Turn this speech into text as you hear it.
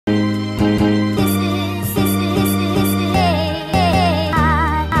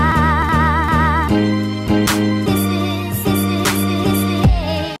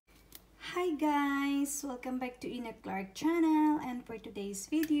channel, and for today's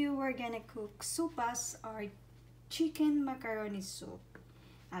video we're gonna cook sopas or chicken macaroni soup.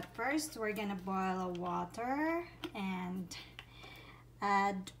 At first we're gonna boil water and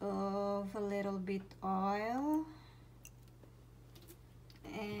add of a little bit oil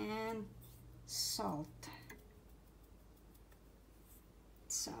and salt.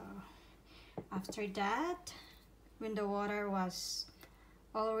 So after that, when the water was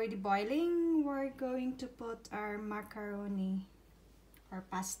already boiling, we're going to put our macaroni or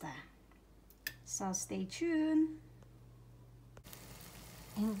pasta. So stay tuned.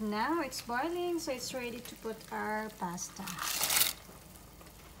 And now it's boiling, so it's ready to put our pasta.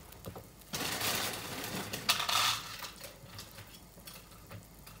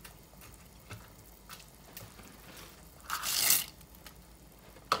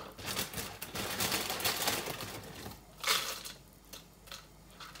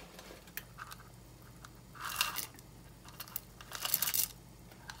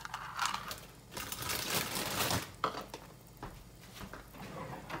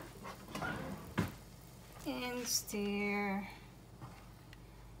 And stir.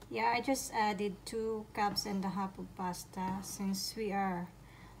 Yeah, I just added 2 cups and a half of pasta since we are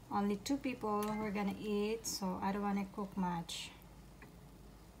only 2 people we're gonna eat, so I don't want to cook much.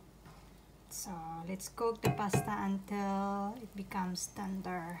 So let's cook the pasta until it becomes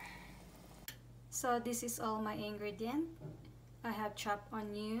tender. So this is all my ingredient. I have chopped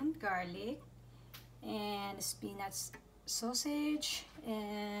onion, garlic, and spinach sausage,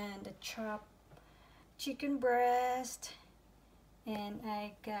 and a chopped chicken breast, and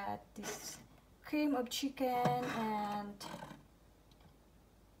I got this cream of chicken and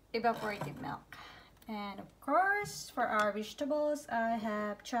evaporated milk. And of course, for our vegetables, I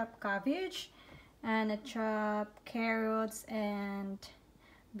have chopped cabbage and a chopped carrots and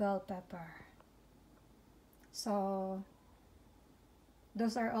bell pepper. So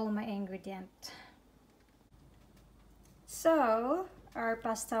those are all my ingredients. So our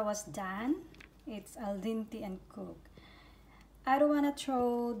pasta was done. It's al dente and cooked. I don't want to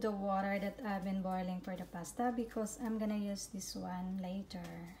throw the water that I've been boiling for the pasta because I'm gonna use this one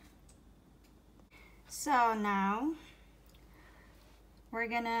later. So now we're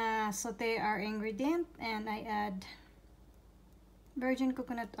gonna saute our ingredient, and I add virgin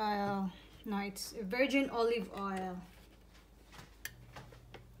coconut oil. No, it's virgin olive oil.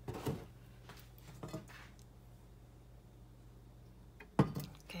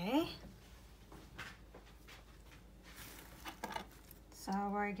 Okay. So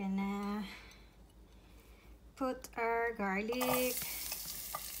we're gonna put our garlic,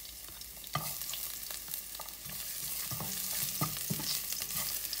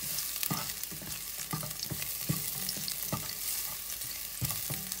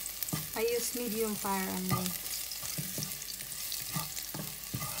 I use medium fire only,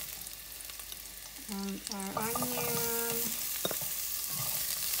 and our onion,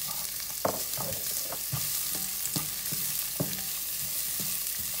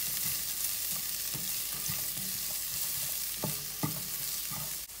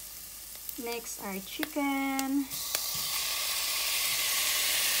 next our chicken,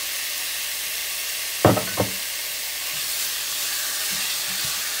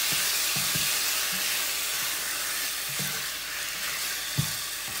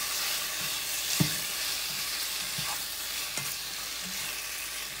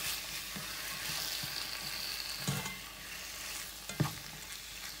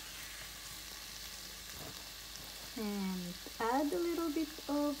 and add a little bit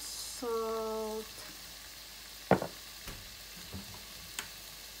of salt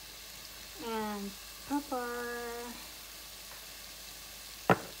and pepper,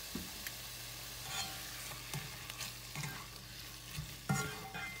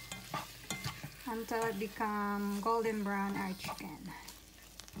 until it become golden brown our chicken.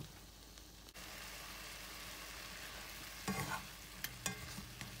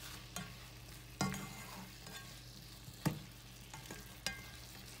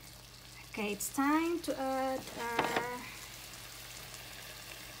 Okay, it's time to add our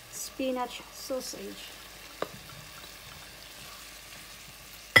spinach sausage.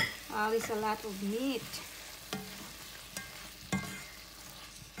 Oh, there's a lot of meat.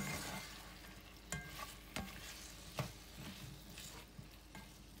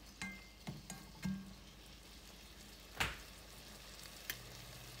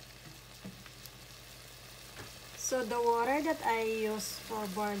 So the water that I use for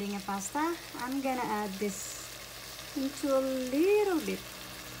boiling a pasta, I'm gonna add this into a little bit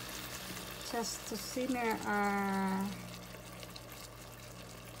just to simmer our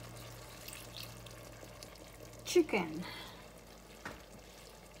chicken.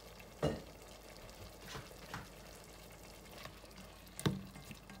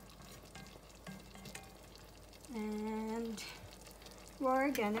 And we're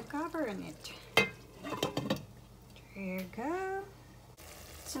gonna cover in it. There you go.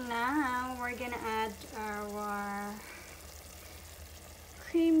 So now we're gonna add our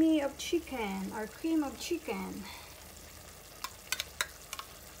cream of chicken.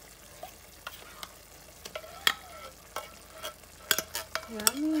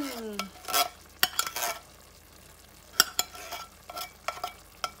 Yummy.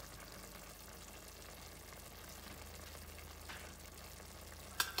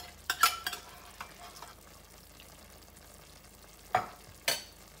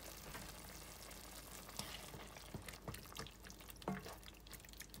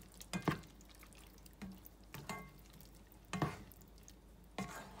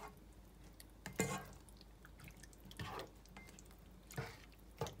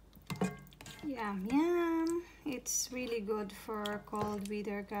 Yum yum. It's really good for cold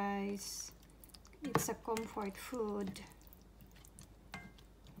weather, guys. It's a comfort food.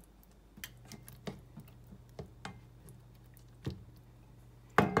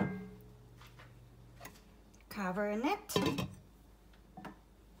 Cover in it.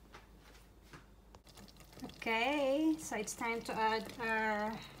 Okay, so it's time to add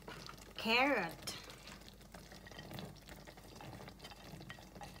our carrot.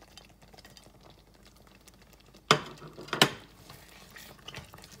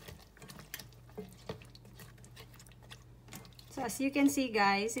 So as you can see,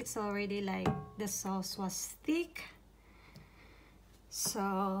 guys, it's already like the sauce was thick.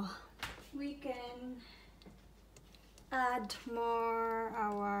 So we can add more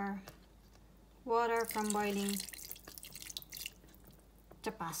our water from boiling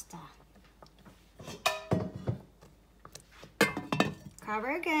the pasta.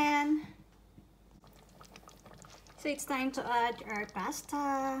 Cover again. So it's time to add our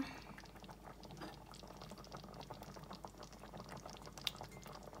pasta.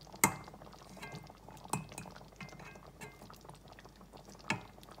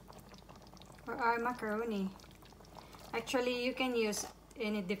 Or our macaroni. Actually, you can use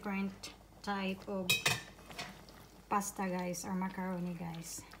any different type of pasta, guys, or macaroni,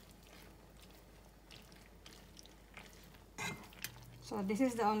 guys. So this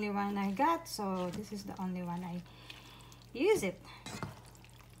is the only one I got, so this is the only one I use it.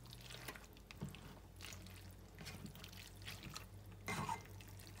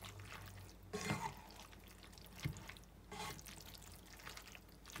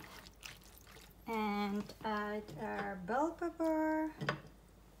 And add our bell pepper.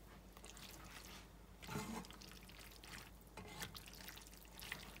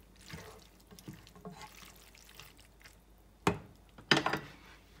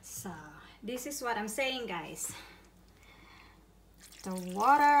 So this is what I'm saying, guys. The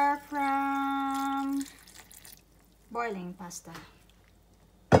water from boiling pasta.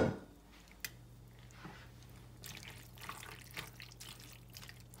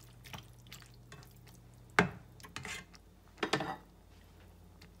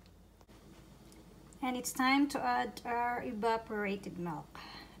 And it's time to add our evaporated milk.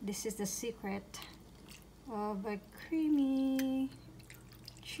 This is the secret of a creamy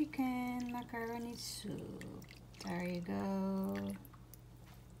chicken macaroni soup. There you go.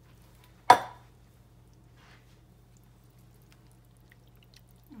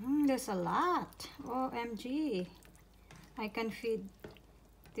 There's a lot. OMG. I can feed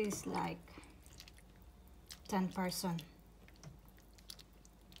this like 10 person.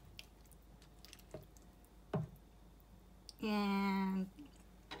 And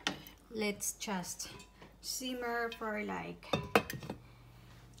let's just simmer for like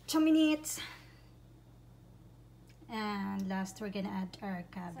 2 minutes. And last we're gonna add our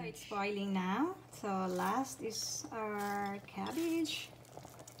cabbage. So it's boiling now. So last is our cabbage.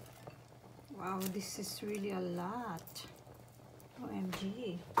 Wow, this is really a lot.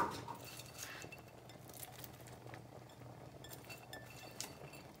 OMG.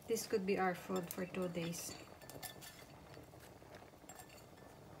 This could be our food for 2 days.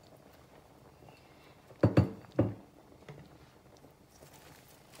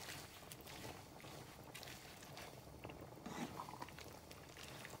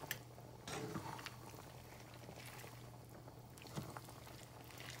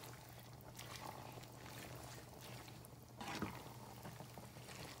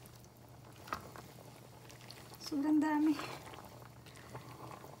 Sobrang dami.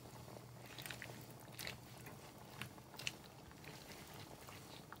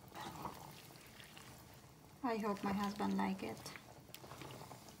 I hope my husband like it.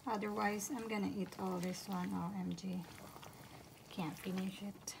 Otherwise, I'm gonna eat all this one. OMG. Can't finish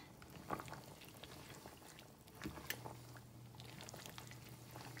it.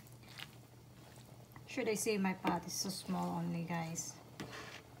 Should I say my pot is so small only, guys?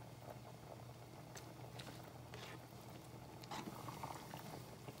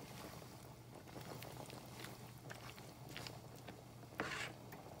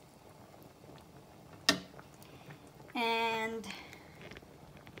 And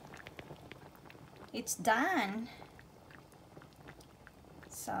it's done.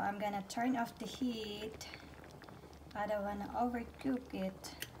 So I'm gonna turn off the heat. I don't wanna overcook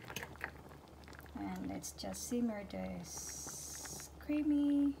it. And let's just simmer this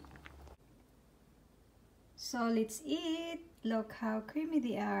creamy. So let's eat. Look how creamy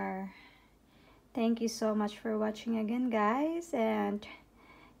they are. Thank you so much for watching again, guys, and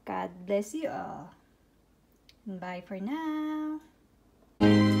God bless you all. Bye for now.